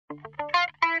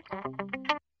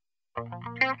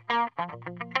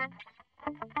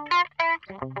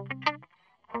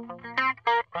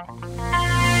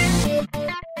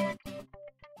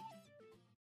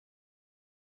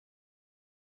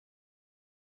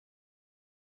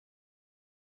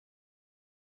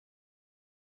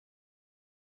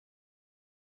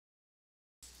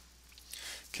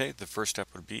Okay, the first step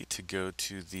would be to go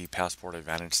to the Passport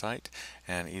Advantage site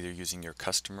and either using your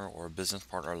customer or business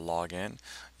partner login,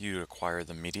 you acquire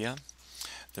the media.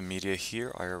 The media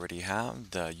here I already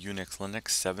have, the Unix Linux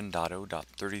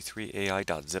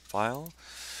 7.0.33ai.zip file.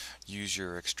 Use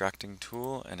your extracting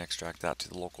tool and extract that to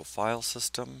the local file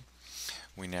system.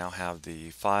 We now have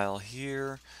the file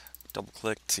here. Double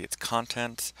click to see its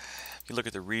contents. If you look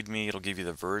at the README, it'll give you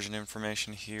the version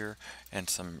information here and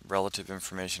some relative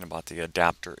information about the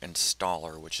adapter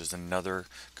installer, which is another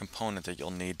component that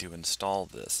you'll need to install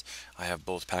this. I have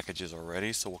both packages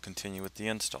already, so we'll continue with the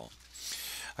install.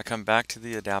 I come back to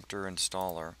the adapter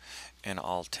installer and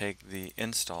I'll take the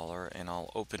installer and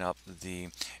I'll open up the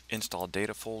install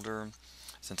data folder.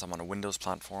 Since I'm on a Windows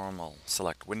platform, I'll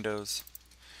select Windows.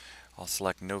 I'll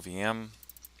select No VM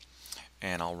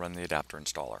and I'll run the adapter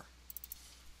installer.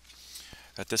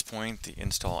 At this point, the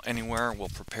Install Anywhere will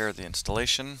prepare the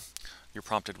installation. You're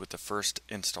prompted with the first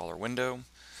installer window.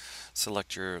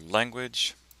 Select your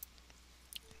language.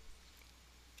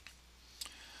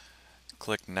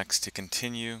 Click Next to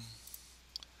continue.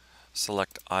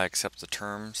 Select I accept the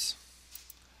terms.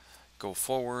 Go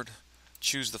forward.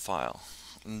 Choose the file.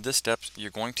 In this step, you're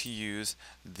going to use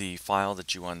the file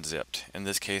that you unzipped. In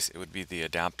this case, it would be the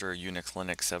adapter Unix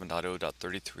Linux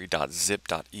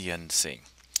 7.0.33.zip.enc.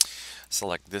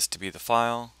 Select this to be the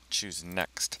file, choose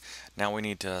Next. Now we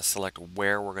need to select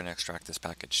where we're going to extract this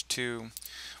package to.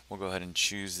 We'll go ahead and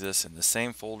choose this in the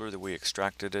same folder that we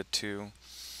extracted it to.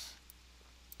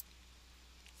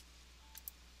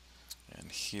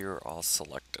 And here I'll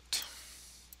select it.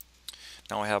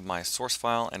 Now I have my source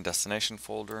file and destination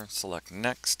folder. Select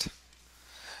Next.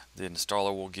 The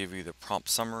installer will give you the prompt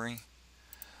summary.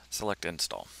 Select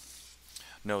Install.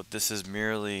 Note this is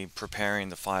merely preparing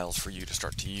the files for you to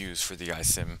start to use for the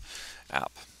iSIM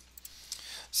app.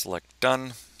 Select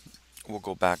Done. We'll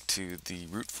go back to the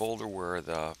root folder where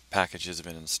the packages have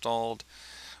been installed.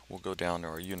 We'll go down to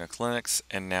our Unix Linux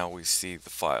and now we see the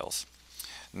files.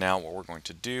 Now what we're going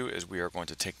to do is we are going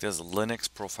to take this Linux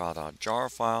profile.jar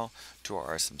file to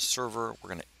our iSIM server. We're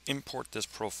going to import this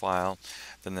profile.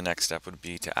 Then the next step would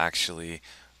be to actually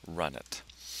run it.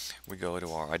 We go to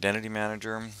our Identity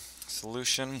Manager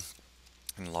solution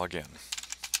and log in.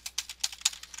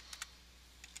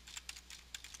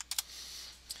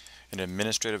 An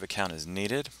administrative account is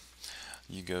needed.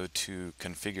 You go to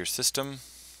Configure System,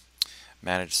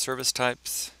 Manage Service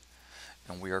Types,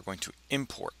 and we are going to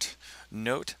import.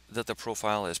 Note that the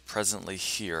profile is presently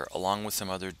here along with some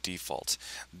other defaults.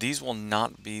 These will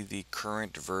not be the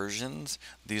current versions.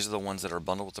 These are the ones that are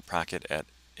bundled with the packet at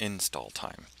install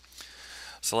time.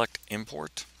 Select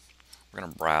Import. We're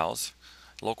going to browse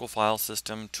local file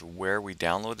system to where we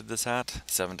downloaded this at.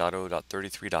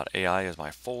 7.0.33.ai is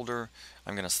my folder.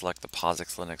 I'm going to select the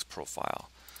POSIX Linux profile.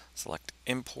 Select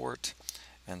Import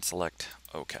and select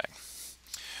OK.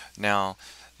 Now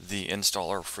the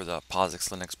installer for the POSIX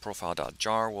Linux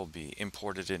profile.jar will be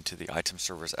imported into the item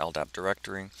server's LDAP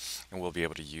directory and we'll be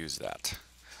able to use that.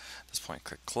 At this point,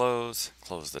 click Close,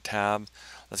 close the tab.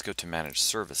 Let's go to Manage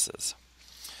Services.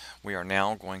 We are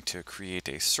now going to create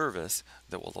a service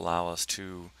that will allow us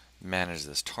to manage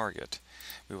this target.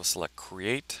 We will select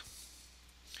Create.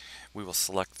 We will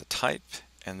select the type.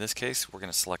 In this case, we're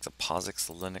going to select the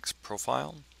POSIX Linux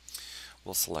profile.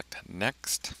 We'll select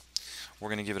Next. We're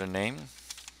going to give it a name.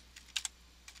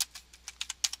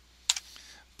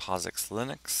 POSIX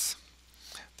Linux.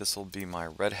 This will be my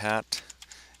Red Hat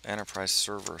Enterprise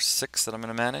Server 6 that I'm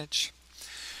going to manage.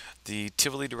 The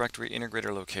Tivoli directory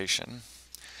integrator location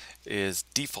is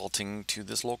defaulting to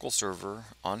this local server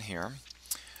on here,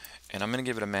 and I'm going to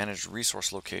give it a managed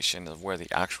resource location of where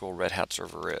the actual Red Hat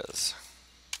server is.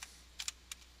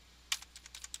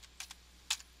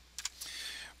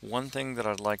 One thing that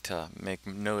I'd like to make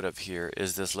note of here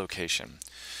is this location.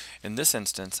 In this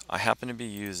instance, I happen to be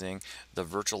using the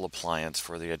virtual appliance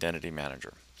for the Identity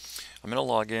Manager. I'm going to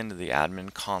log into the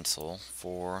admin console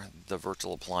for the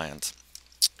virtual appliance,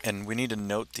 and we need to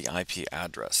note the IP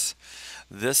address.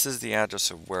 This is the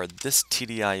address of where this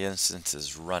TDI instance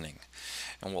is running.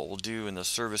 And what we'll do in the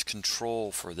service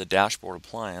control for the dashboard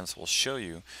appliance will show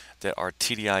you that our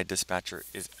TDI dispatcher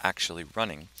is actually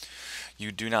running.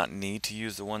 You do not need to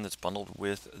use the one that's bundled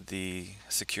with the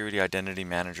Security Identity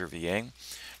Manager VA.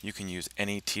 You can use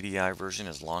any TDI version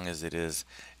as long as it is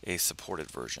a supported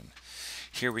version.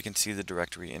 Here we can see the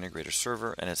directory integrator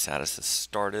server and its status is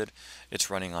started. It's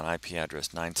running on IP address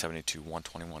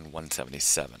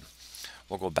 972.121.177.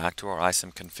 We'll go back to our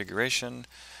ISIM configuration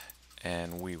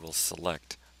and we will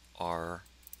select our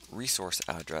resource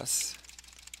address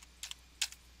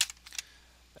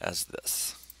as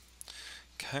this.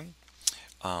 Okay.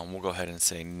 We'll go ahead and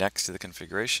say next to the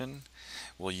configuration.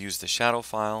 We'll use the shadow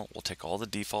file. We'll take all the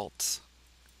defaults.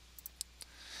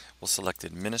 We'll select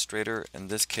administrator. In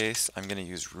this case, I'm going to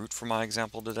use root for my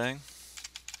example today.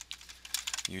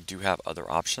 You do have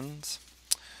other options.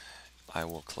 I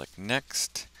will click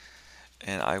next,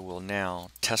 and I will now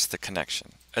test the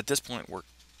connection. At this point, we're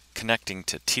connecting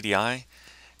to TDI,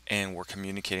 and we're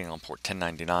communicating on port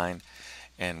 1099,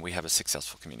 and we have a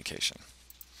successful communication.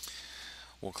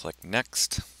 We'll click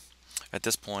next. At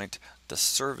this point, the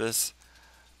service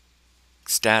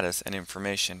status and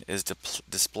information is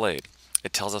displayed.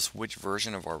 It tells us which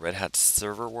version of our Red Hat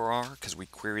server we are because we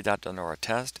queried that under our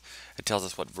test. It tells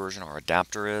us what version our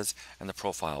adapter is and the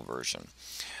profile version.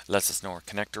 It lets us know our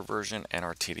connector version and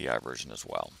our TDI version as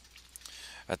well.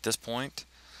 At this point,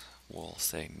 we'll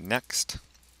say next.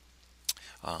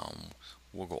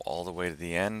 We'll go all the way to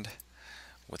the end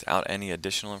without any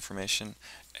additional information,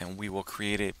 and we will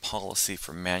create a policy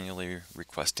for manually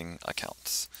requesting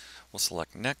accounts. We'll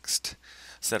select next,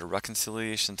 set a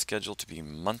reconciliation schedule to be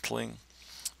monthly,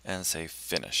 and say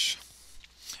finish.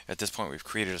 At this point, we've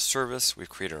created a service, we've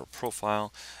created a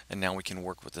profile, and now we can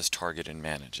work with this target and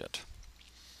manage it.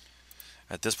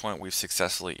 At this point, we've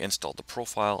successfully installed the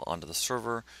profile onto the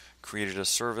server, created a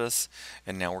service,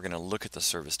 and now we're going to look at the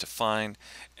service defined,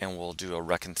 and we'll do a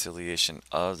reconciliation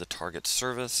of the target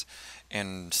service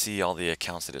and see all the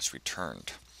accounts that it's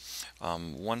returned.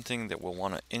 One thing that we'll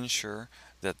want to ensure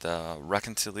that the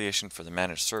reconciliation for the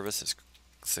managed service is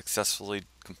successfully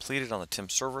completed on the TIM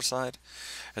server side.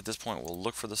 At this point, we'll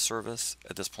look for the service.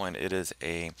 At this point, it is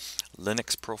a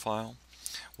Linux profile.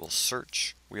 We'll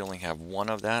search. We only have one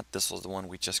of that. This was the one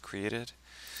we just created.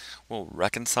 We'll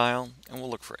reconcile, and we'll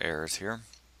look for errors here.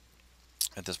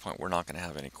 At this point, we're not going to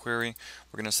have any query.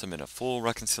 We're going to submit a full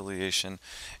reconciliation,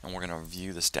 and we're going to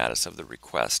view the status of the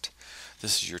request.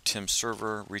 This is your TIM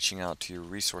server reaching out to your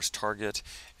resource target,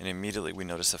 and immediately we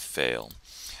notice a fail.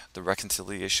 The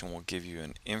reconciliation will give you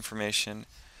an information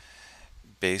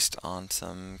based on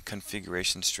some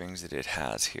configuration strings that it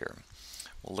has here.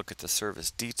 We'll look at the service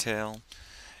detail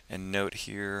and note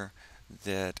here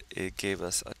that it gave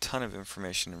us a ton of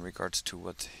information in regards to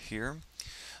what's here.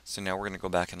 So now we're going to go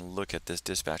back and look at this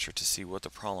dispatcher to see what the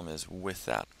problem is with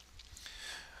that.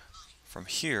 From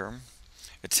here,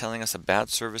 it's telling us a bad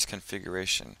service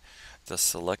configuration. The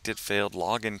selected failed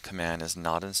login command is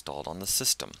not installed on the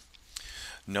system.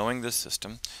 Knowing this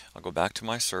system, I'll go back to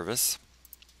my service,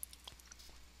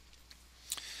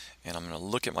 and I'm going to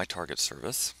look at my target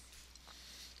service.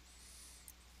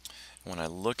 When I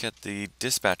look at the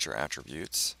dispatcher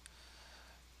attributes,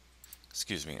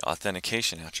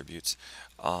 authentication attributes,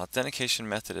 authentication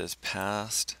method is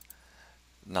passed,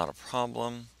 not a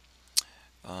problem.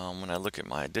 When I look at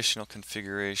my additional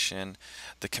configuration,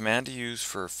 the command to use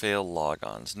for failed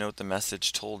logons, note the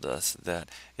message told us that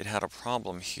it had a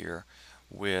problem here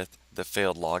with the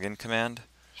failed login command.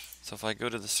 So if I go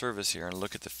to the service here and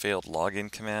look at the failed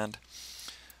login command,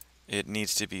 it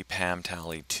needs to be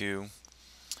pamtally2.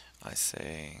 I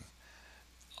say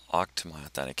auth to my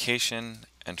authentication,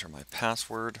 enter my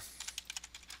password,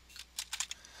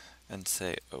 and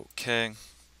say OK,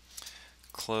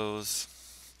 close.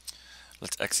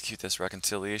 Let's execute this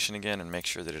reconciliation again and make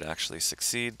sure that it actually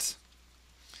succeeds.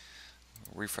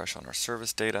 Refresh on our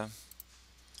service data,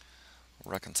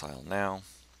 reconcile now,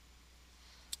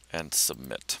 and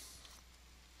submit.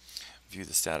 View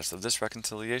the status of this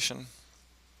reconciliation.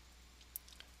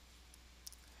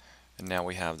 And now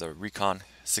we have the recon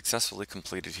successfully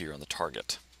completed here on the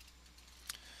target.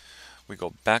 We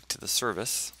go back to the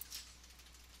service.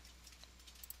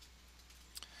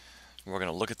 We're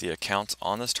going to look at the accounts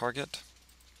on this target.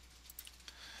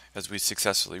 As we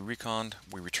successfully reconned,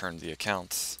 we returned the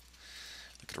accounts.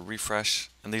 Look at a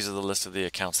refresh, and these are the list of the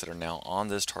accounts that are now on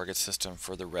this target system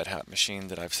for the Red Hat machine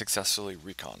that I've successfully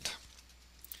reconned.